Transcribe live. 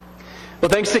Well,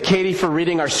 thanks to Katie for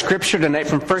reading our scripture tonight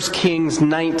from 1 Kings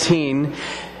 19.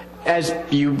 As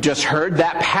you just heard,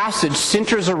 that passage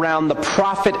centers around the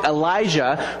prophet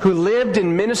Elijah, who lived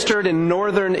and ministered in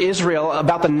northern Israel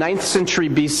about the 9th century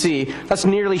BC. That's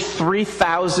nearly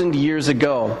 3,000 years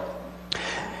ago.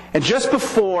 And just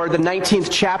before the 19th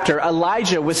chapter,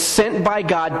 Elijah was sent by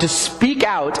God to speak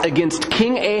out against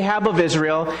King Ahab of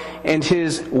Israel and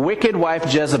his wicked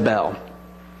wife Jezebel.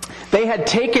 They had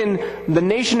taken the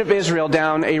nation of Israel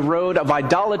down a road of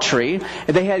idolatry.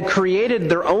 They had created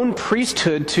their own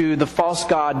priesthood to the false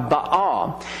god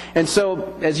Baal. And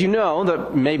so, as you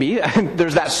know, maybe,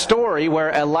 there's that story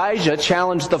where Elijah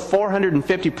challenged the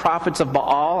 450 prophets of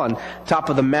Baal on top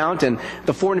of the mount. And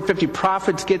the 450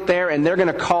 prophets get there, and they're going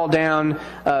to call down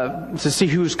to see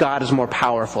whose God is more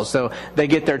powerful. So they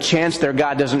get their chance. Their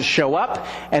God doesn't show up.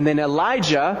 And then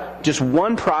Elijah, just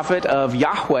one prophet of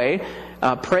Yahweh,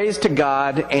 prays to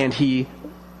God, and he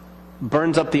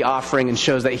burns up the offering and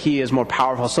shows that he is more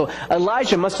powerful. So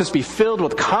Elijah must just be filled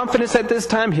with confidence at this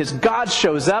time. His God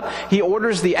shows up. He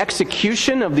orders the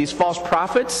execution of these false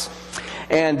prophets.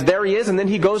 And there he is, and then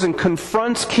he goes and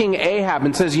confronts King Ahab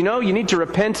and says, you need to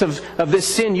repent of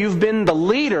this sin. You've been the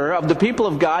leader of the people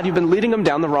of God. You've been leading them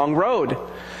down the wrong road.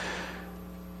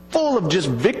 Full of just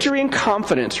victory and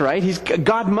confidence, right?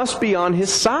 God must be on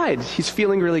his side. He's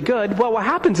feeling really good. Well, what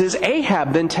happens is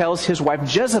Ahab then tells his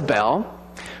wife Jezebel,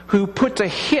 who puts a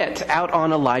hit out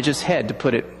on Elijah's head, to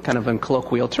put it kind of in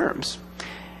colloquial terms.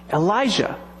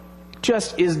 Elijah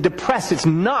just is depressed. It's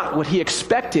not what he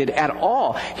expected at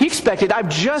all. He expected, I've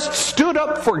just stood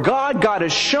up for God. God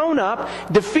has shown up,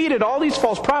 defeated all these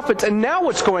false prophets, and now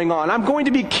what's going on? I'm going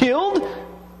to be killed?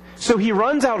 So he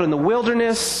runs out in the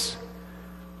wilderness,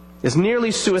 is nearly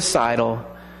suicidal,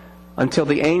 until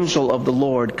the angel of the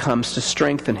Lord comes to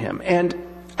strengthen him. And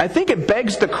I think it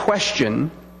begs the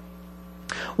question,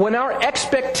 when our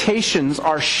expectations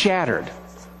are shattered,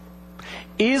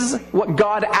 is what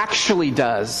God actually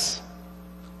does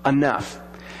enough?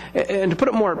 And to put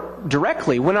it more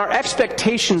directly, when our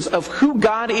expectations of who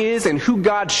God is and who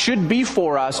God should be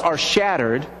for us are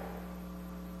shattered,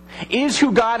 is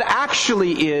who God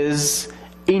actually is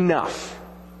enough?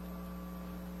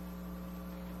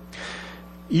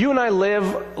 You and I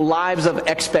live lives of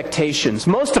expectations.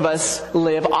 Most of us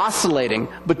live oscillating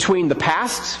between the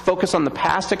past, focus on the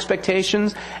past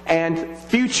expectations, and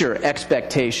future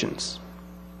expectations.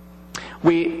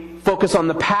 We focus on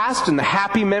the past and the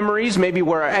happy memories, maybe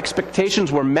where our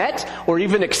expectations were met or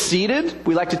even exceeded.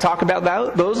 We like to talk about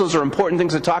that. Those are important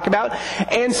things to talk about.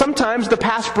 And sometimes the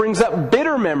past brings up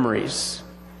bitter memories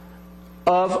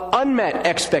of unmet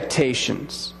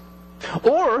expectations.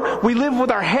 Or we live with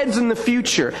our heads in the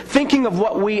future, thinking of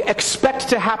what we expect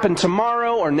to happen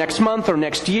tomorrow or next month or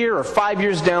next year or 5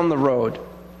 years down the road.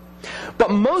 But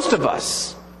most of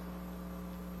us,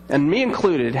 and me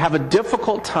included, have a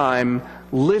difficult time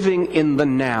living in the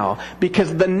now,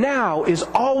 because the now is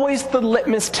always the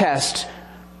litmus test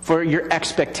for your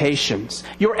expectations.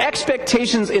 Your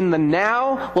expectations in the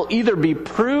now will either be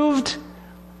proved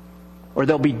or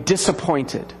they'll be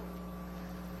disappointed.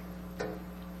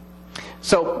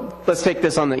 So let's take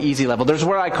this on the easy level. There's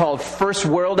what I call first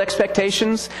world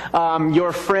expectations.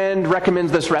 Your friend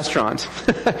recommends this restaurant.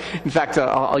 In fact,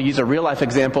 I'll use a real life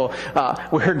example.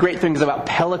 We heard great things about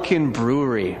Pelican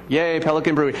Brewery. Yay,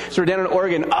 Pelican Brewery. So we're down in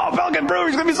Oregon. Oh, Pelican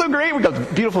Brewery is going to be so great. We've got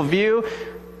a beautiful view.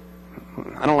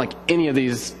 I don't like any of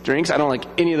these drinks. I don't like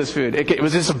any of this food. It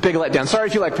was just a big letdown. Sorry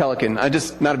if you like Pelican.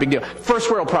 Not a big deal. First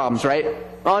world problems, right?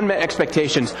 Unmet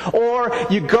expectations. Or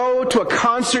you go to a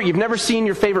concert, you've never seen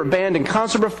your favorite band in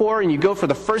concert before, and you go for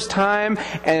the first time,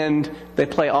 and they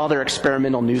play all their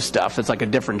experimental new stuff. It's like a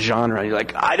different genre. You're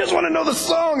like, I just want to know the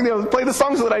song. Play the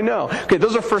songs that I know. Okay,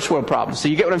 those are first world problems. So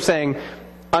you get what I'm saying?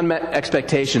 Unmet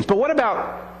expectations. But what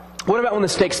about when the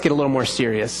stakes get a little more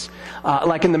serious?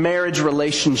 Like in the marriage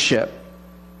relationship.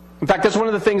 In fact, that's one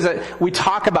of the things that we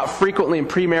talk about frequently in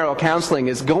premarital counseling,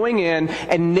 is going in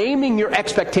and naming your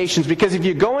expectations. Because if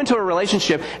you go into a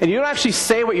relationship and you don't actually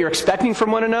say what you're expecting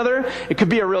from one another, it could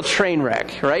be a real train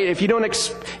wreck, right? If you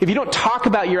don't talk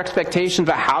about your expectations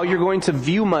about how you're going to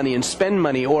view money and spend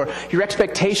money, or your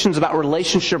expectations about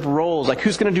relationship roles, like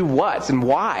who's going to do what and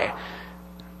why,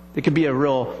 it could be a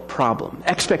real problem.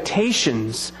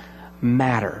 Expectations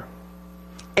matter.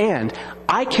 And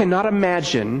I cannot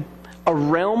imagine a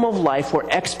realm of life where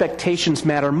expectations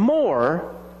matter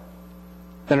more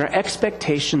than our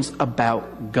expectations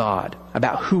about God,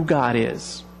 about who God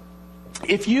is.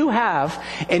 If you have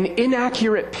an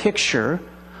inaccurate picture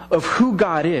of who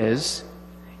God is,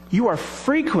 you are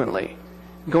frequently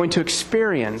going to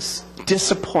experience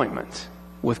disappointment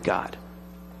with God.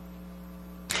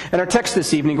 In our text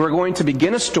this evening, we're going to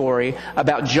begin a story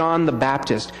about John the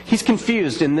Baptist. He's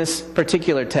confused in this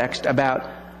particular text about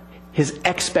his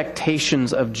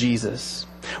expectations of Jesus.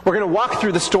 We're going to walk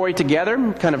through the story together,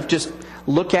 kind of just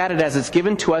look at it as it's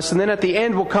given to us, and then at the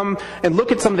end we'll come and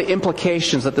look at some of the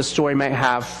implications that the story might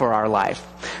have for our life.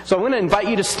 So I'm going to invite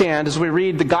you to stand as we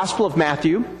read the Gospel of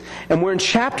Matthew, and we're in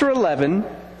chapter 11,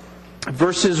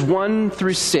 verses 1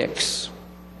 through 6.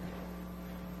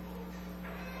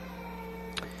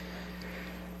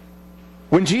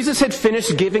 When Jesus had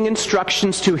finished giving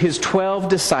instructions to his 12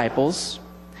 disciples,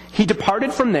 he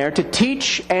departed from there to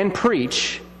teach and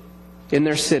preach in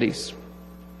their cities.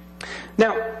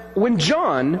 Now, when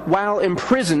John, while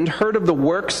imprisoned, heard of the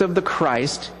works of the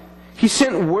Christ, he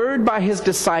sent word by his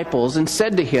disciples and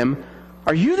said to him,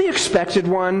 "Are you the expected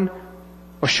one,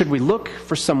 or should we look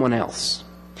for someone else?"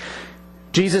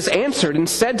 Jesus answered and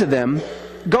said to them,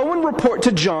 "Go and report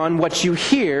to John what you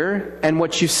hear and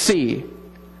what you see.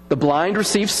 The blind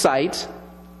receive sight,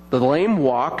 the lame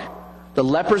walk, the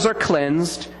lepers are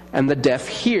cleansed, and the deaf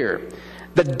hear.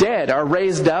 The dead are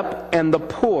raised up, and the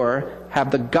poor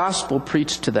have the gospel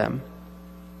preached to them.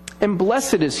 And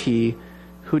blessed is he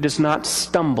who does not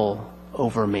stumble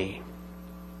over me."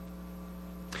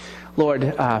 Lord,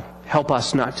 help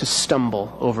us not to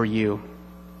stumble over you.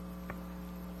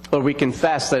 Lord, we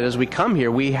confess that as we come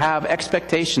here, we have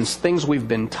expectations, things we've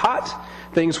been taught,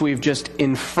 things we've just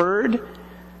inferred.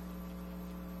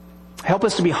 Help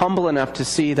us to be humble enough to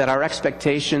see that our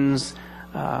expectations,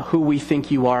 who we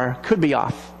think you are, could be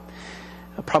off.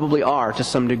 Probably are to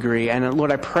some degree. And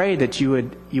Lord, I pray that you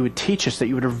would teach us, that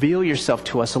you would reveal yourself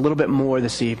to us a little bit more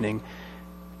this evening.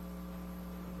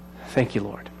 Thank you,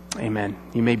 Lord. Amen.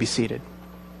 You may be seated.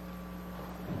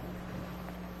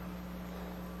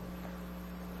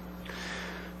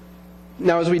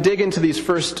 Now, as we dig into these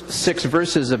first 6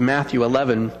 verses of Matthew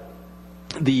 11,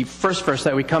 the first verse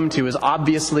that we come to is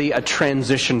obviously a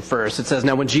transition verse. It says,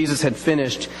 "Now when Jesus had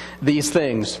finished these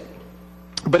things."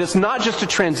 But it's not just a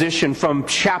transition from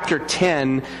chapter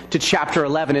 10 to chapter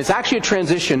 11. It's actually a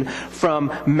transition from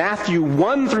Matthew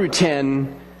 1 through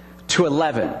 10 to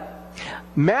 11.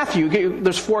 Matthew,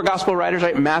 there's 4 gospel writers,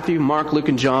 right? Matthew, Mark, Luke,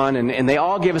 and John, and they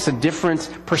all give us a different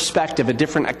perspective, a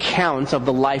different account of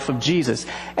the life of Jesus.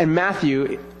 And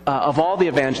Matthew, of all the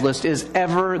evangelists, is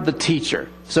ever the teacher.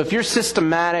 So if you're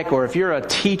systematic, or if you're a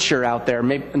teacher out there,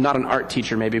 maybe not an art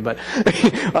teacher maybe, but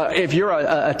if you're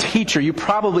a teacher, you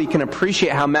probably can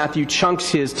appreciate how Matthew chunks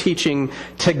his teaching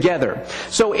together.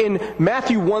 So in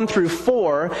Matthew 1 through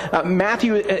 4,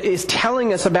 Matthew is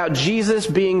telling us about Jesus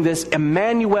being this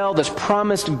Emmanuel, this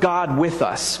promised God with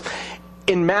us.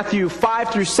 In Matthew 5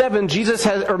 through 7,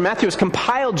 Matthew has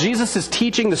compiled Jesus'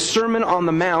 teaching, the Sermon on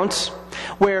the Mount,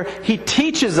 where he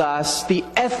teaches us the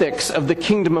ethics of the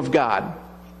kingdom of God.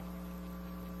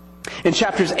 In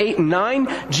chapters 8 and 9,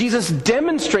 Jesus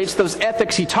demonstrates those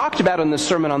ethics he talked about in the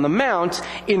Sermon on the Mount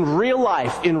in real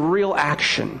life, in real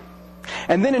action.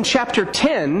 And then in chapter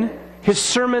 10, his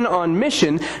Sermon on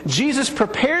Mission, Jesus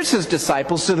prepares his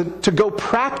disciples to go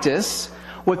practice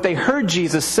what they heard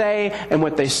Jesus say and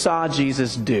what they saw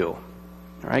Jesus do.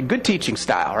 All right, good teaching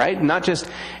style, right? Not just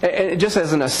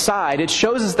as an aside, it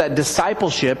shows us that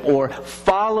discipleship or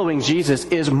following Jesus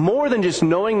is more than just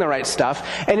knowing the right stuff,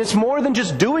 and it's more than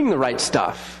just doing the right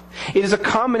stuff. It is a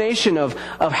combination of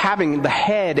having the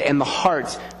head and the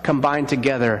heart combined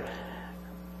together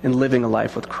and living a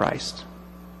life with Christ.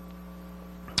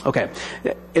 Okay,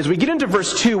 as we get into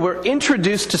verse 2, we're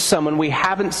introduced to someone we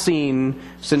haven't seen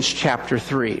since chapter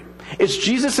 3. It's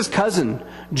Jesus' cousin,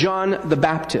 John the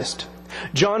Baptist.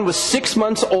 John was 6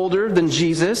 months older than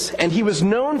Jesus, and he was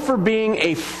known for being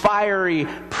a fiery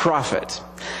prophet.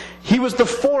 He was the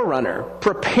forerunner,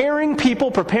 preparing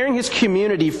his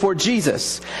community for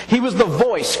Jesus. He was the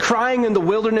voice crying in the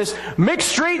wilderness, "Make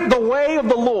straight the way of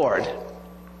the Lord."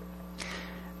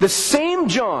 The same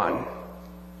John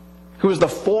who is the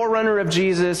forerunner of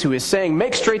Jesus, who is saying,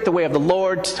 "Make straight the way of the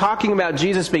Lord," talking about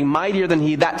Jesus being mightier than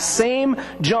he, that same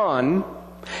John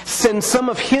sends some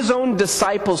of his own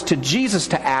disciples to Jesus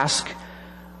to ask,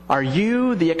 "Are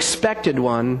you the expected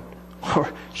one, or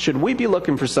should we be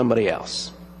looking for somebody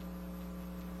else?"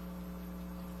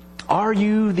 Are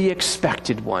you the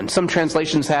expected one? Some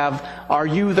translations have, "Are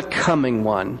you the coming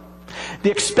one?"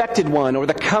 The expected one or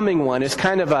the coming one is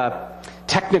kind of a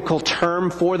technical term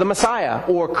for the Messiah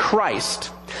or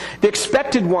Christ. The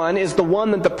expected one is the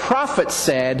one that the prophets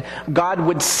said God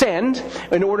would send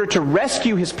in order to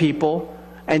rescue his people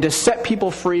and to set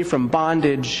people free from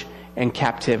bondage and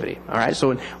captivity. All right,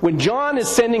 so when John is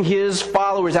sending his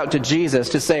followers out to Jesus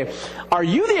to say, are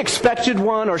you the expected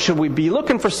one, or should we be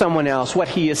looking for someone else? What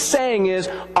he is saying is,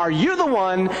 are you the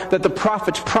one that the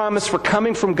prophets promised were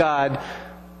coming from God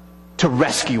to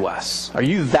rescue us? Are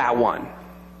you that one?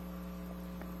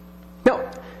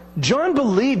 Now, John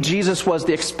believed Jesus was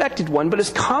the expected one, but his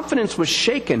confidence was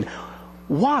shaken.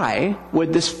 Why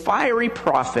would this fiery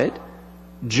prophet,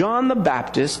 John the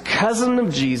Baptist, cousin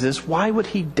of Jesus, why would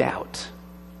he doubt?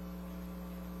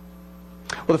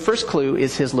 Well, the first clue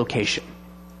is his location.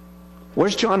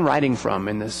 Where's John writing from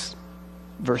in this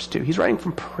verse 2? He's writing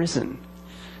from prison.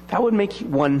 That would make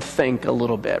one think a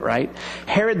little bit, right?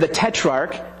 Herod the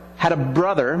Tetrarch had a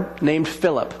brother named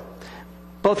Philip.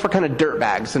 Both were kind of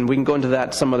dirtbags, and we can go into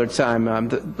that some other time.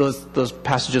 Those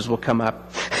passages will come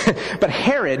up. But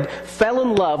Herod fell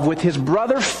in love with his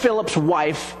brother Philip's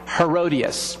wife,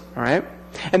 Herodias. All right?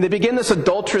 And they begin this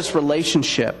adulterous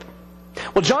relationship.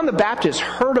 Well, John the Baptist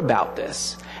heard about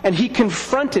this, and he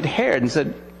confronted Herod and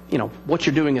said, what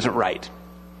you're doing isn't right.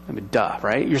 I mean, duh,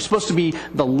 right? You're supposed to be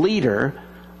the leader,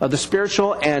 the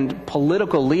spiritual and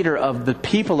political leader of the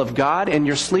people of God, and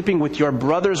you're sleeping with your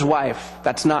brother's wife.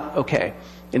 That's not okay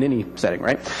in any setting,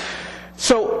 right?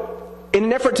 So, in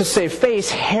an effort to save face,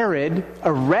 Herod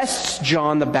arrests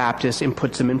John the Baptist and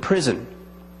puts him in prison.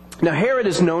 Now, Herod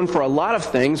is known for a lot of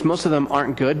things. Most of them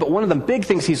aren't good, but one of the big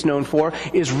things he's known for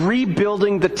is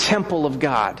rebuilding the temple of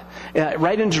God.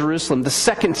 Right in Jerusalem, the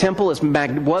second temple was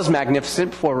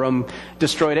magnificent before Rome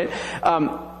destroyed it.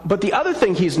 But the other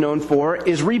thing he's known for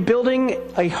is rebuilding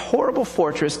a horrible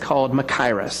fortress called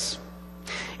Machaerus.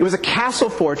 It was a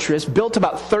castle fortress built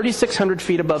about 3,600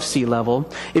 feet above sea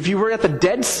level. If you were at the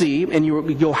Dead Sea and you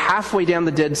go halfway down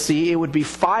the Dead Sea, it would be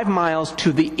 5 miles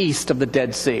to the east of the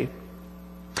Dead Sea.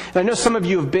 And I know some of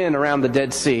you have been around the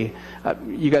Dead Sea.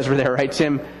 You guys were there, right,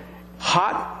 Tim?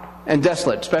 Hot and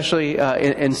desolate, especially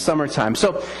in summertime.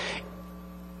 So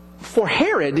for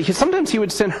Herod, sometimes he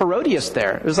would send Herodias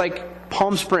there. It was like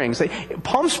Palm Springs.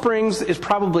 Palm Springs is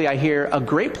probably, I hear, a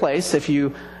great place if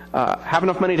you have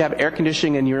enough money to have air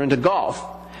conditioning and you're into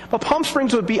golf. But Palm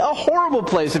Springs would be a horrible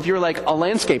place if you're like a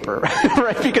landscaper,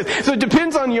 right? So it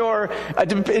depends on your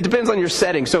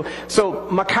setting. So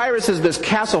Machaerus is this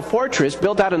castle fortress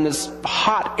built out in this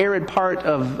hot, arid part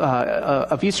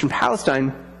of eastern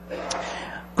Palestine.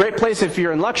 Great place if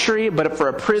you're in luxury, but for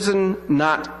a prison,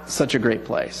 not such a great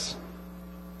place.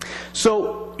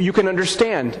 So you can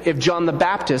understand if John the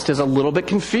Baptist is a little bit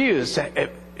confused.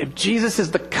 If Jesus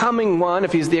is the coming one,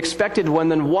 if he's the expected one,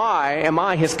 then why am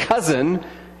I, his cousin,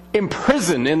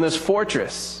 imprisoned in this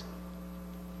fortress?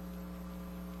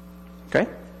 Okay?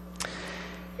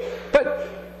 But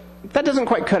that doesn't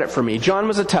quite cut it for me. John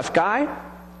was a tough guy.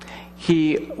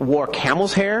 He wore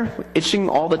camel's hair, itching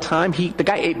all the time. The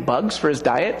guy ate bugs for his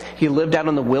diet. He lived out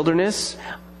in the wilderness.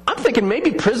 I'm thinking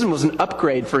maybe prison was an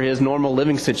upgrade for his normal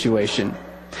living situation.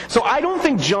 So I don't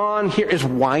think John here is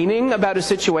whining about his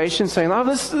situation, saying,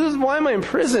 this is why am I in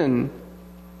prison?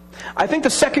 I think the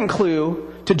second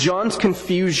clue to John's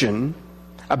confusion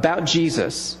about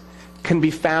Jesus can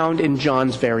be found in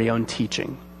John's very own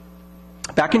teaching.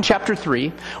 Back in chapter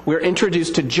 3, we're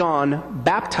introduced to John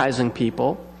baptizing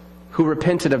people who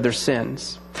repented of their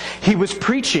sins. He was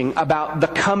preaching about the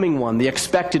coming one, the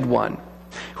expected one,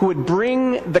 who would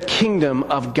bring the kingdom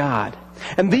of God.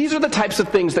 And these are the types of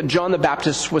things that John the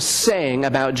Baptist was saying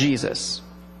about Jesus.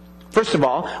 First of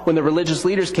all, when the religious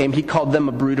leaders came, he called them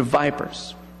a brood of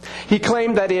vipers. He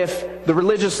claimed that if the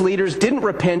religious leaders didn't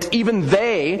repent, even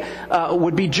they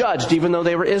would be judged, even though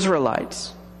they were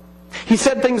Israelites. He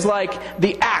said things like,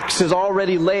 the axe is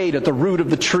already laid at the root of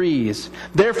the trees.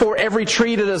 Therefore, every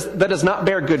tree that does not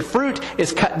bear good fruit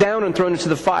is cut down and thrown into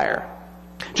the fire.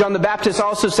 John the Baptist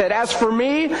also said, as for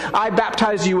me, I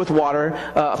baptize you with water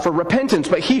for repentance,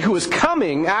 but he who is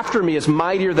coming after me is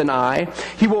mightier than I.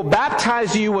 He will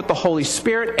baptize you with the Holy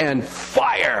Spirit and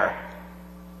fire.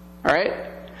 All right?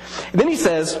 And then he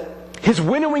says, his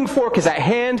winnowing fork is at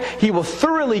hand. He will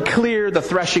thoroughly clear the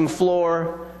threshing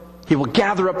floor. He will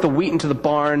gather up the wheat into the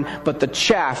barn, but the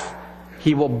chaff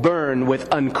he will burn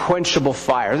with unquenchable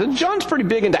fire. And John's pretty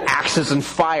big into axes and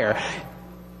fire.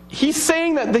 He's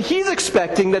saying that he's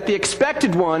expecting that the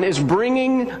expected one is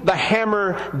bringing the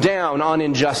hammer down on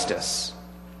injustice.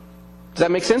 Does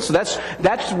that make sense? So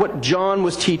that's what John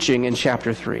was teaching in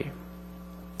chapter 3.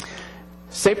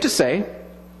 Safe to say,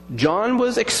 John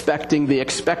was expecting the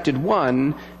expected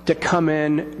one to come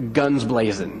in guns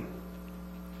blazing,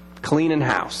 cleaning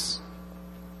house.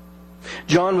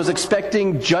 John was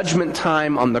expecting judgment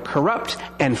time on the corrupt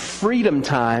and freedom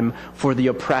time for the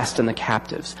oppressed and the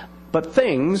captives. But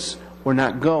things were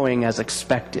not going as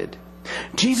expected.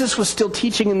 Jesus was still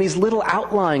teaching in these little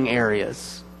outlying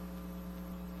areas.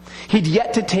 He'd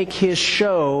yet to take his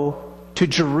show to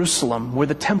Jerusalem, where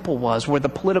the temple was, where the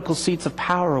political seats of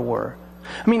power were.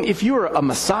 I mean, if you were a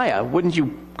Messiah, wouldn't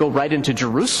you go right into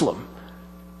Jerusalem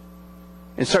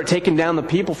and start taking down the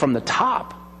people from the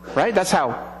top, right? That's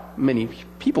how many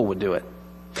people would do it.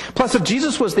 Plus, if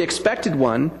Jesus was the expected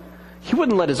one, he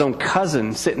wouldn't let his own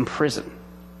cousin sit in prison.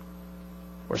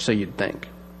 Or so you'd think.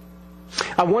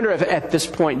 I wonder if at this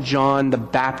point John the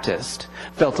Baptist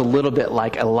felt a little bit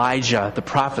like Elijah, the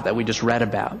prophet that we just read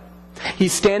about.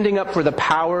 He's standing up for the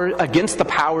power, against the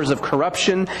powers of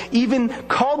corruption, even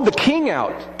called the king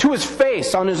out to his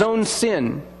face on his own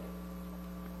sin.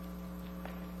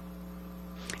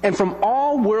 And from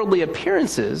all worldly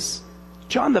appearances,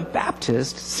 John the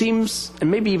Baptist seems, and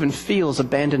maybe even feels,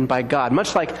 abandoned by God,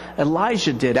 much like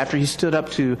Elijah did after he stood up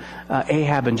to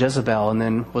Ahab and Jezebel and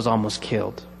then was almost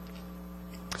killed.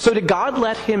 So did God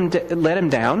let him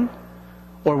down,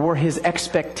 or were his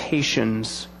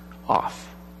expectations off?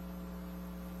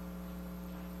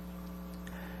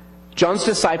 John's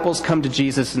disciples come to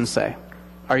Jesus and say,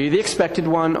 "Are you the expected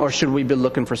one, or should we be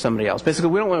looking for somebody else?" Basically,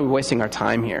 we don't want to be wasting our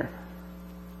time here.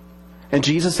 And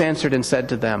Jesus answered and said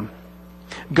to them,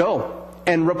 "Go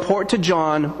and report to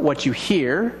John what you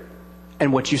hear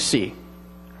and what you see."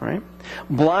 All right?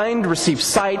 Blind receive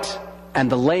sight, and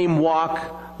the lame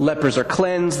walk. Lepers are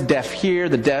cleansed, deaf hear,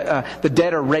 the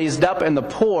dead are raised up, and the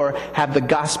poor have the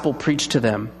gospel preached to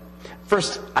them.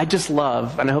 First, I just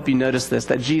love, and I hope you notice this,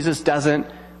 that Jesus doesn't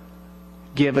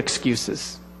give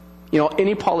excuses. You know,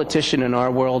 any politician in our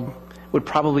world would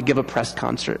probably give a press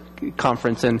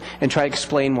conference and try to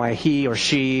explain why he or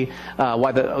she,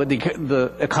 why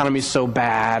the economy is so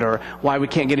bad, or why we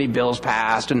can't get any bills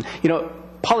passed. And, you know,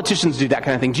 politicians do that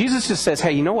kind of thing. Jesus just says,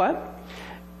 hey, you know what?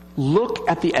 Look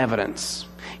at the evidence.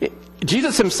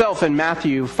 Jesus himself in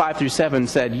Matthew 5-7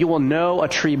 said, "You will know a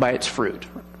tree by its fruit."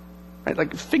 Right?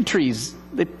 Like fig trees,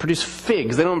 they produce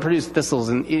figs. They don't produce thistles.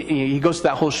 And he goes to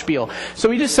that whole spiel.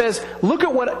 So he just says, look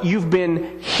at what you've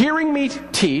been hearing me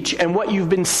teach and what you've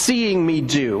been seeing me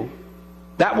do.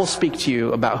 That will speak to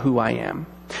you about who I am.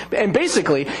 And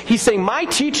basically, he's saying my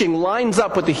teaching lines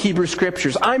up with the Hebrew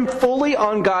Scriptures. I'm fully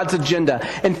on God's agenda.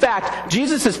 In fact,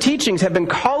 Jesus' teachings have been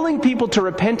calling people to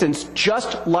repentance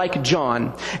just like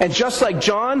John. And just like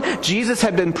John, Jesus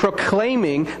had been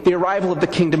proclaiming the arrival of the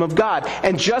kingdom of God.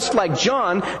 And just like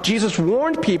John, Jesus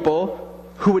warned people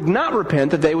who would not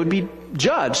repent that they would be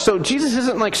judged. So Jesus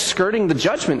isn't like skirting the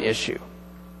judgment issue.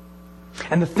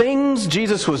 And the things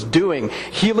Jesus was doing,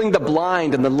 healing the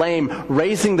blind and the lame,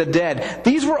 raising the dead,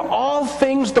 these were all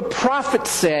things the prophet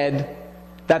said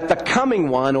that the coming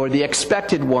one or the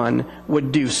expected one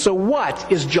would do. So what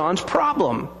is John's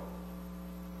problem?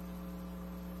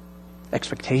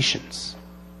 Expectations.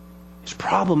 His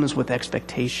problem is with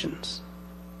expectations.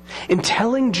 In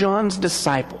telling John's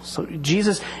disciples, so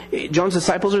John's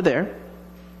disciples are there,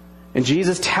 and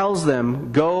Jesus tells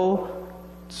them, go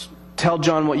tell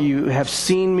John what you have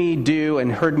seen me do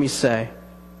and heard me say.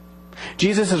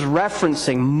 Jesus is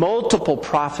referencing multiple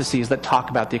prophecies that talk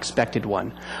about the expected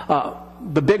one.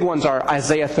 The big ones are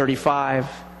Isaiah 35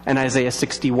 and Isaiah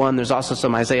 61. There's also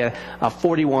some Isaiah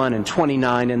 41 and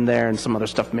 29 in there and some other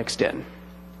stuff mixed in.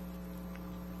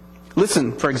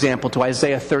 Listen, for example, to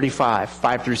Isaiah 35,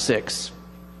 5-6.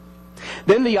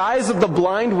 Then the eyes of the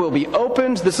blind will be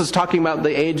opened. This is talking about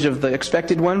the age of the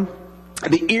expected one.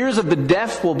 The ears of the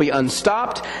deaf will be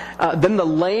unstopped. Then the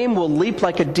lame will leap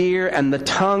like a deer, and the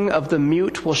tongue of the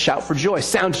mute will shout for joy.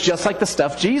 Sounds just like the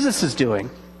stuff Jesus is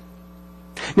doing.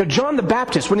 Now, John the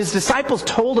Baptist, when his disciples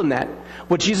told him that,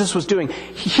 what Jesus was doing,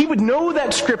 he would know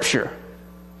that scripture.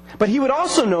 But he would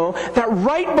also know that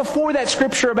right before that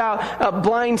scripture about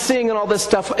blind seeing and all this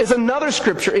stuff is another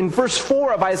scripture in verse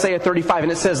 4 of Isaiah 35,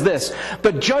 and it says this: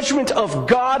 the judgment of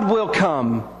God will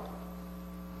come.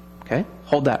 Okay,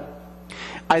 hold that.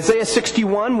 Isaiah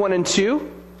 61, 1 and 2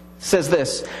 says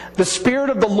this: the Spirit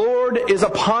of the Lord is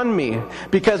upon me,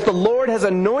 because the Lord has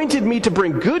anointed me to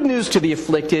bring good news to the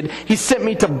afflicted. He sent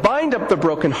me to bind up the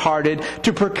brokenhearted,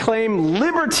 to proclaim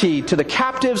liberty to the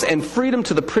captives and freedom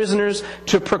to the prisoners,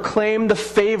 to proclaim the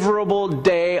favorable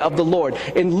day of the Lord.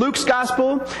 In Luke's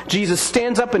gospel, Jesus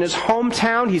stands up in his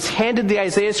hometown. He's handed the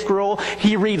Isaiah scroll.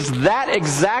 He reads that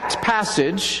exact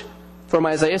passage from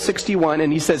Isaiah 61,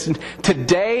 and he says,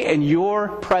 today in your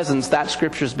presence, that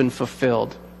scripture has been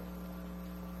fulfilled.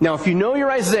 Now, if you know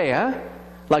your Isaiah,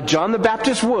 like John the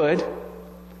Baptist would,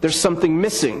 there's something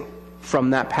missing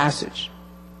from that passage.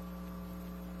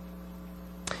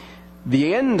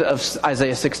 The end of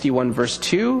Isaiah 61, verse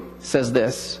 2 says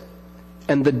this: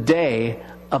 and the day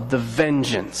of the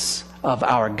vengeance of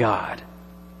our God.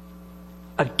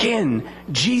 Again,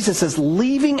 Jesus is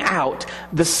leaving out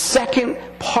the second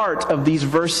part of these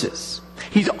verses.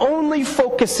 He's only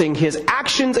focusing his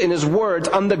actions and his words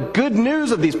on the good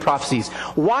news of these prophecies.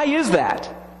 Why is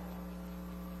that?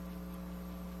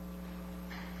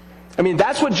 I mean,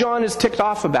 that's what John is ticked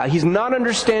off about. He's not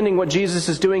understanding what Jesus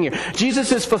is doing here.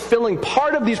 Jesus is fulfilling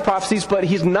part of these prophecies, but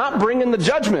he's not bringing the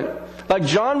judgment. Like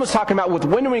John was talking about with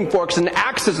winnowing forks and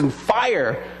axes and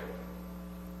fire.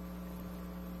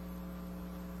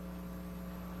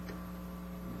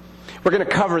 We're going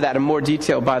to cover that in more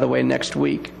detail, by the way, next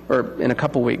week, or in a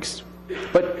couple weeks.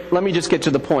 But let me just get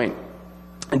to the point.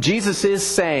 Jesus is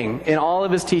saying, in all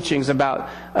of his teachings about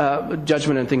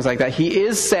judgment and things like that, he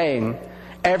is saying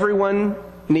everyone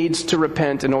needs to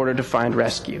repent in order to find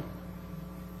rescue.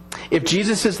 If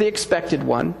Jesus is the expected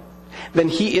one, then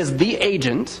he is the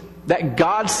agent that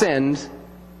God sends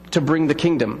to bring the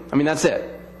kingdom. I mean, that's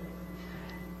it.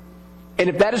 And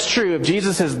if that is true, if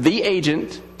Jesus is the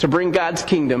agent to bring God's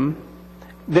kingdom,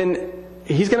 then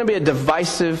he's going to be a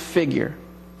divisive figure.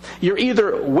 You're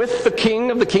either with the king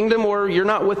of the kingdom or you're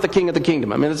not with the king of the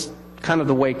kingdom. I mean, it's kind of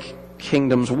the way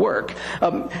kingdoms work.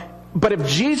 But if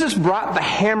Jesus brought the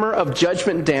hammer of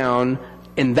judgment down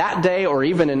in that day or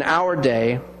even in our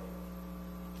day,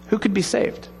 who could be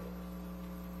saved?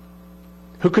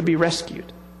 Who could be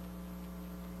rescued?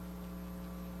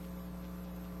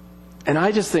 And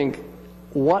I just think,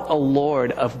 what a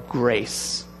Lord of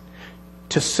grace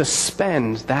to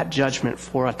suspend that judgment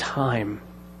for a time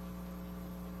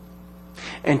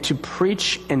and to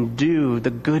preach and do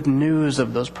the good news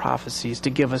of those prophecies, to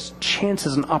give us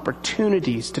chances and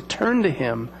opportunities to turn to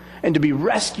him and to be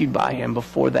rescued by him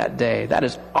before that day. That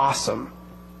is awesome.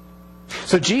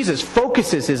 So Jesus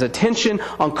focuses his attention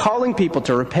on calling people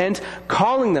to repent,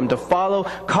 calling them to follow,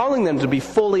 calling them to be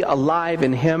fully alive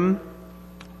in him.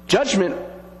 Judgment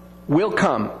will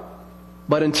come,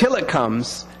 but until it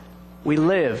comes, we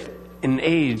live in an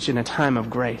age, in a time of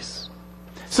grace.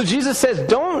 So Jesus says,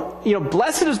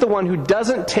 blessed is the one who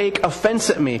doesn't take offense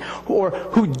at me, or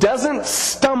who doesn't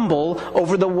stumble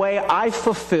over the way I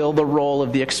fulfill the role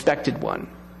of the expected one.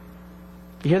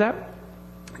 You hear that?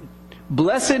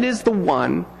 Blessed is the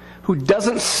one who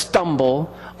doesn't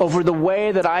stumble over the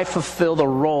way that I fulfill the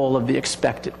role of the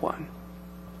expected one.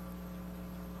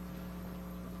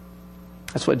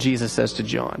 That's what Jesus says to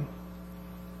John.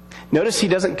 Notice he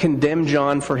doesn't condemn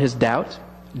John for his doubt.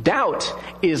 Doubt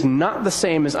is not the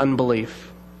same as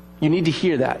unbelief. You need to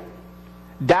hear that.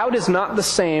 Doubt is not the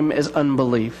same as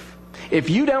unbelief. If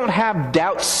you don't have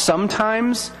doubts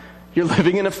sometimes, you're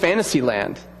living in a fantasy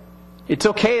land. It's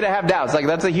okay to have doubts. Like,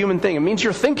 that's a human thing. It means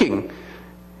you're thinking. You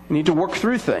need to work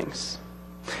through things.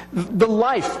 The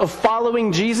life of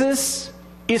following Jesus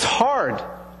is hard.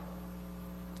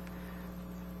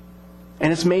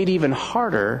 And it's made even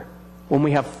harder when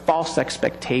we have false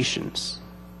expectations.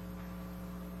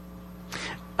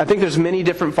 I think there's many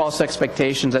different false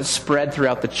expectations that spread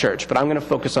throughout the church, but I'm going to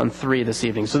focus on 3 this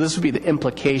evening. So this would be the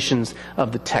implications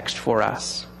of the text for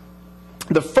us.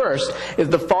 The first is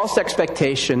the false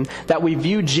expectation that we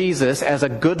view Jesus as a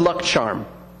good luck charm.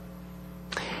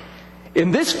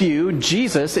 In this view,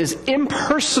 Jesus is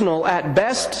impersonal at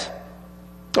best,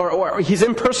 or he's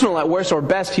impersonal at worst, or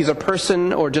best, he's a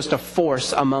person or just a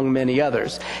force among many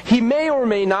others. He may or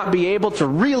may not be able to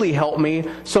really help me,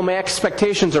 so my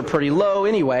expectations are pretty low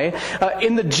anyway.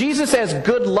 In the Jesus as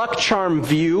good luck charm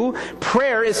view,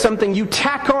 prayer is something you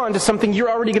tack on to something you're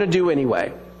already going to do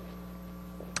anyway.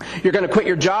 You're going to quit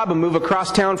your job and move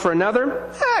across town for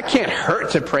another? It can't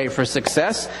hurt to pray for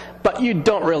success, but you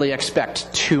don't really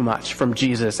expect too much from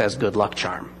Jesus as good luck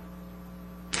charm.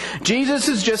 Jesus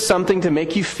is just something to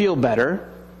make you feel better,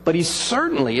 but he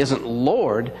certainly isn't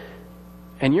Lord,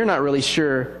 and you're not really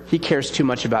sure he cares too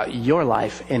much about your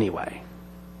life anyway,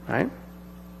 right?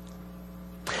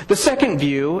 The second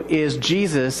view is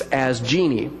Jesus as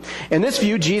genie. In this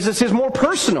view, Jesus is more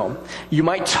personal. You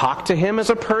might talk to him as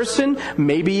a person,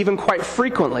 maybe even quite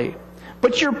frequently,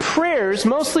 but your prayers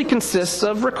mostly consist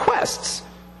of requests.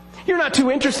 You're not too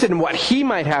interested in what he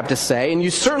might have to say, and you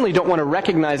certainly don't want to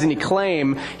recognize any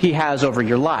claim he has over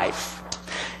your life.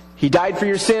 He died for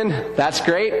your sin. That's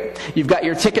great. You've got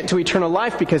your ticket to eternal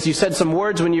life because you said some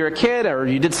words when you were a kid, or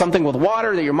you did something with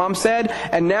water that your mom said,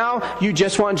 and now you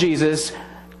just want Jesus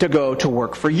to go to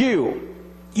work for you.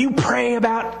 You pray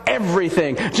about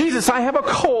everything. Jesus, I have a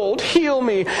cold. Heal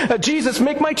me. Jesus,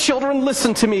 make my children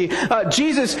listen to me.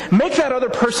 Jesus, make that other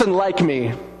person like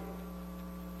me.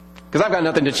 Because I've got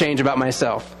nothing to change about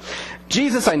myself.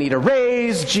 Jesus, I need a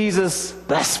raise. Jesus,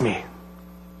 bless me.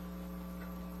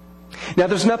 Now,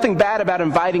 there's nothing bad about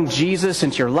inviting Jesus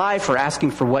into your life or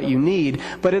asking for what you need,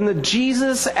 but in the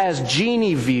Jesus as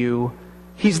genie view,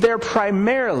 he's there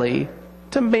primarily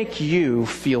to make you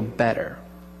feel better.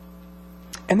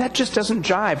 And that just doesn't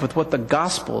jive with what the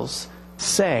Gospels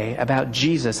say about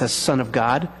Jesus as Son of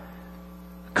God,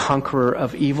 conqueror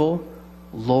of evil,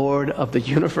 Lord of the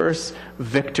universe,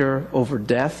 victor over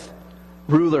death,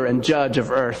 ruler and judge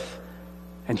of earth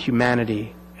and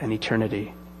humanity and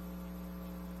eternity.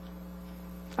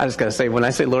 I just got to say, when I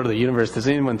say Lord of the universe, does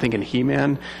anyone thinking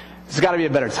He-Man? There's got to be a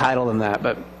better title than that,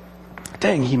 but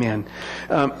dang, He-Man.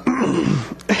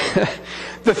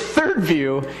 The third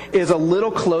view is a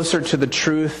little closer to the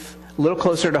truth, a little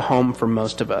closer to home for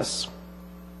most of us.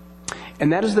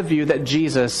 And that is the view that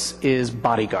Jesus is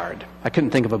bodyguard. I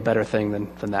couldn't think of a better thing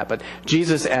than that, but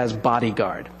Jesus as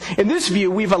bodyguard. In this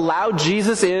view, we've allowed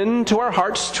Jesus into our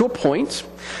hearts to a point.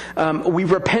 We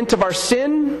repent of our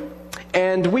sin,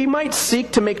 and we might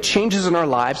seek to make changes in our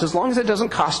lives as long as it doesn't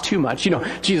cost too much. You know,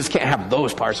 Jesus can't have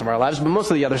those parts of our lives, but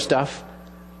most of the other stuff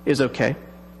is okay.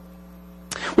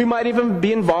 We might even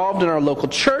be involved in our local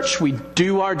church. We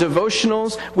do our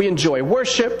devotionals. We enjoy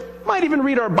worship. Might even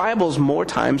read our Bibles more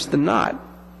times than not.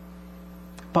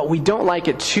 But we don't like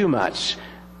it too much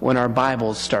when our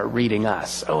Bibles start reading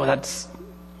us. Oh, you're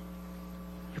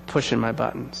pushing my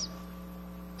buttons.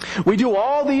 We do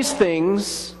all these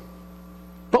things,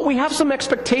 but we have some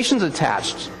expectations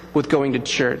attached with going to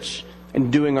church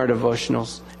and doing our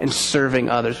devotionals and serving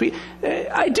others.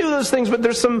 I do those things, but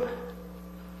there's some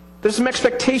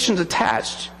expectations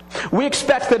attached. We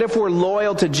expect that if we're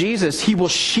loyal to Jesus, He will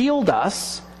shield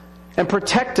us and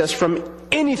protect us from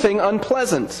anything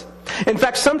unpleasant. In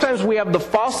fact, sometimes we have the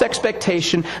false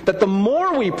expectation that the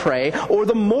more we pray, or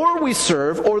the more we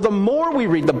serve, or the more we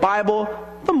read the Bible,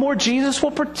 the more Jesus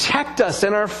will protect us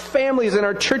and our families and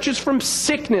our churches from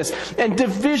sickness and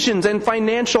divisions and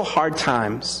financial hard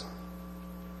times.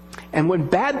 And when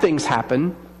bad things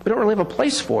happen, we don't really have a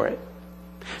place for it.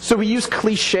 So we use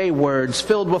cliche words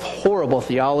filled with horrible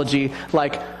theology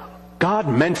like, God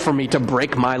meant for me to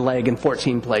break my leg in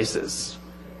 14 places.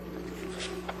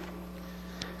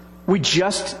 We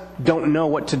just don't know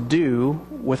what to do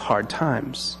with hard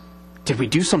times. Did we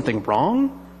do something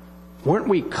wrong? Weren't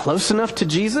we close enough to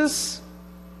Jesus?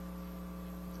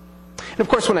 And of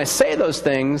course, when I say those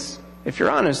things, if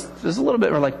you're honest, there's a little bit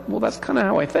where like, well, that's kind of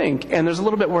how I think. And there's a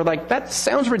little bit where like, that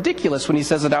sounds ridiculous when he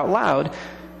says it out loud.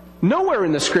 Nowhere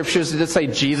in the scriptures did it say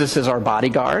Jesus is our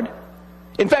bodyguard.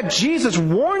 In fact, Jesus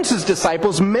warns his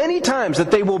disciples many times that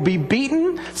they will be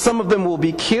beaten, some of them will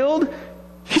be killed.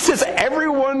 He says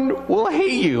everyone will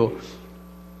hate you.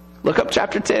 Look up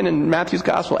chapter 10 in Matthew's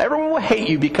Gospel. Everyone will hate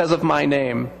you because of my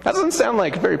name. That doesn't sound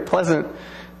like a very pleasant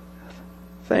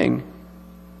thing.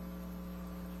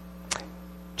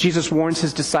 Jesus warns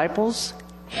his disciples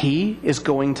he is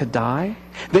going to die.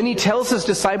 Then he tells his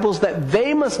disciples that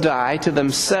they must die to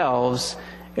themselves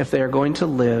if they are going to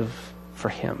live for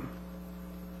him.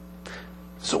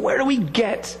 So where do we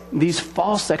get these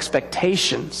false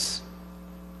expectations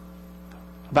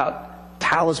about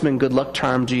talisman, good luck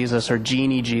charm Jesus, or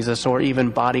genie Jesus, or even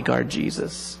bodyguard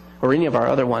Jesus, or any of our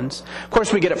other ones? Of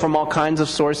course, we get it from all kinds of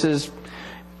sources,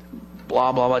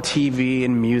 blah, blah, blah, TV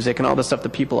and music and all the stuff that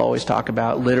people always talk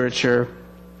about, literature.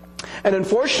 And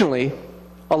unfortunately,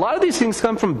 a lot of these things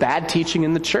come from bad teaching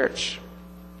in the church.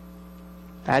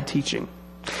 Bad teaching.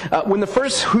 When the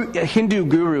first Hindu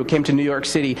guru came to New York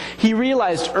City, he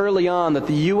realized early on that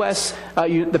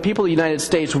the people of the United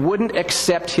States wouldn't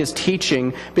accept his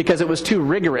teaching because it was too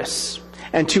rigorous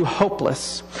and too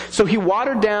hopeless. So he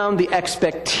watered down the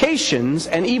expectations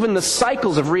and even the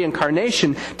cycles of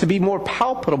reincarnation to be more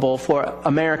palatable for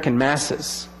American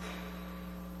masses.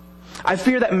 I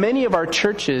fear that many of our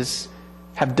churches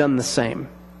have done the same.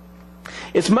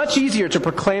 It's much easier to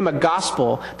proclaim a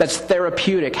gospel that's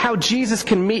therapeutic, how Jesus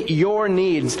can meet your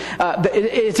needs.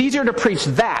 It's easier to preach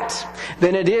that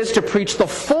than it is to preach the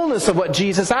fullness of what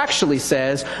Jesus actually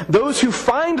says. Those who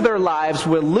find their lives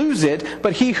will lose it,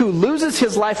 but he who loses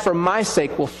his life for my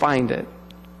sake will find it.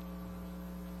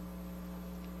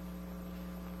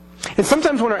 And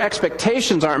sometimes when our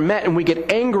expectations aren't met and we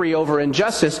get angry over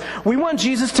injustice, we want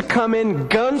Jesus to come in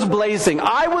guns blazing.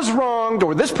 I was wronged,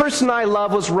 or this person I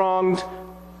love was wronged.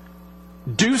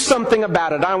 Do something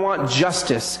about it. I want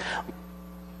justice.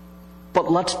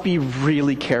 But let's be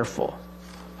really careful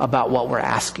about what we're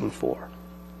asking for.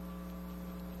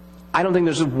 I don't think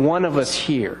there's one of us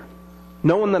here,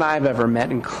 no one that I've ever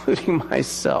met, including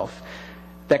myself,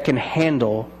 that can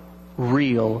handle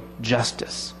real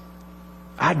justice.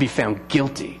 I'd be found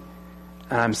guilty,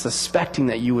 and I'm suspecting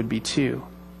that you would be too.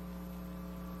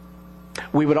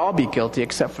 We would all be guilty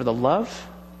except for the love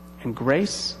and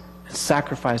grace and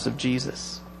sacrifice of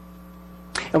Jesus.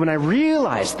 And when I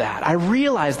realized that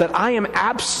I am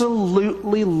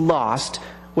absolutely lost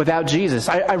without Jesus.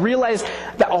 I realized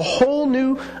that a whole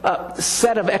new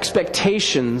set of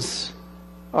expectations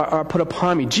are put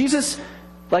upon me. Jesus,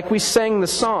 like we sang the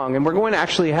song, and we're going to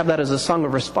actually have that as a song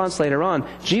of response later on,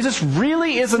 Jesus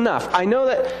really is enough. I know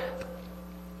that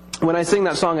when I sing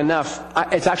that song enough,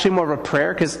 it's actually more of a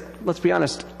prayer, because let's be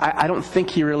honest, I don't think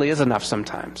He really is enough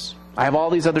sometimes. I have all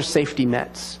these other safety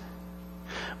nets.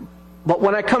 But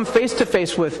when I come face to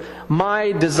face with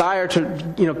my desire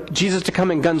to, Jesus to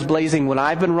come in guns blazing when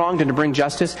I've been wronged and to bring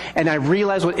justice, and I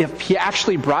realize if He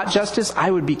actually brought justice, I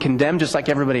would be condemned just like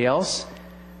everybody else,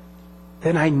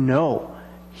 then I know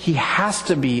He has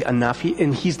to be enough,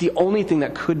 and He's the only thing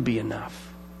that could be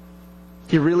enough.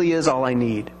 He really is all I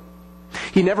need.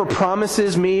 He never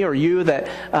promises me or you that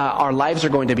our lives are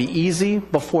going to be easy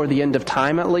before the end of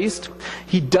time, at least.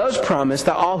 He does promise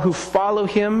that all who follow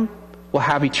Him will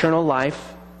have eternal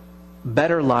life,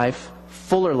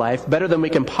 fuller life, better than we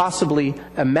can possibly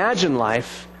imagine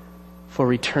life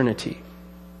for eternity.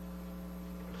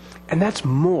 And that's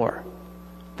more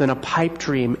than a pipe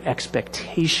dream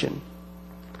expectation.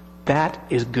 That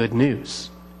is good news,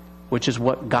 which is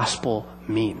what gospel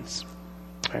means.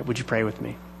 All right, would you pray with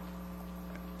me?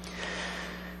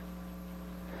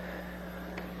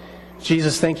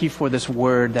 Jesus, thank you for this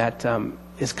word that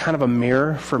is kind of a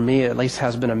mirror for me. At least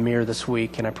has been a mirror this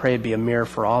week, and I pray it'd be a mirror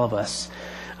for all of us,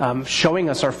 showing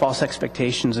us our false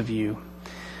expectations of you.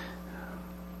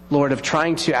 Lord, of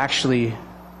trying to actually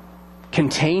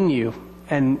contain you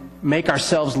and make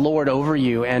ourselves Lord over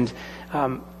you. And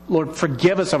Lord,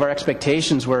 forgive us of our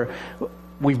expectations where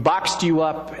we've boxed you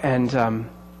up and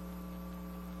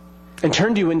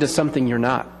turned you into something you're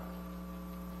not.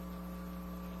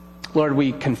 Lord,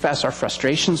 we confess our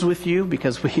frustrations with you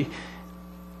because we've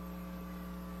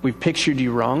pictured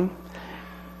you wrong.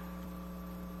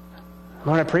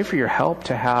 Lord, I pray for your help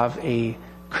to have a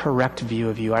correct view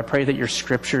of you. I pray that your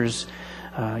scriptures,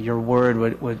 your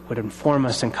word would inform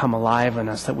us and come alive in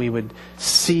us, that we would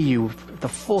see you, the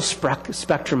full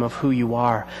spectrum of who you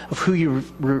are, of who you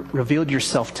revealed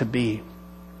yourself to be.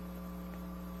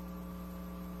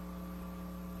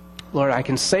 Lord, I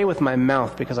can say with my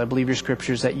mouth, because I believe your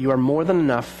scriptures, that you are more than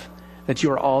enough, that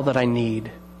you are all that I need.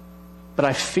 But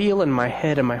I feel in my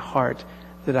head and my heart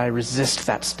that I resist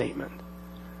that statement.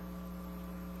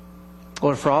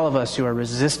 Lord, for all of us who are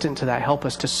resistant to that, help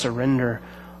us to surrender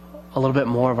a little bit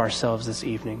more of ourselves this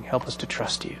evening. Help us to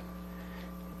trust you.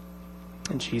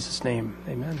 In Jesus' name,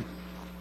 amen.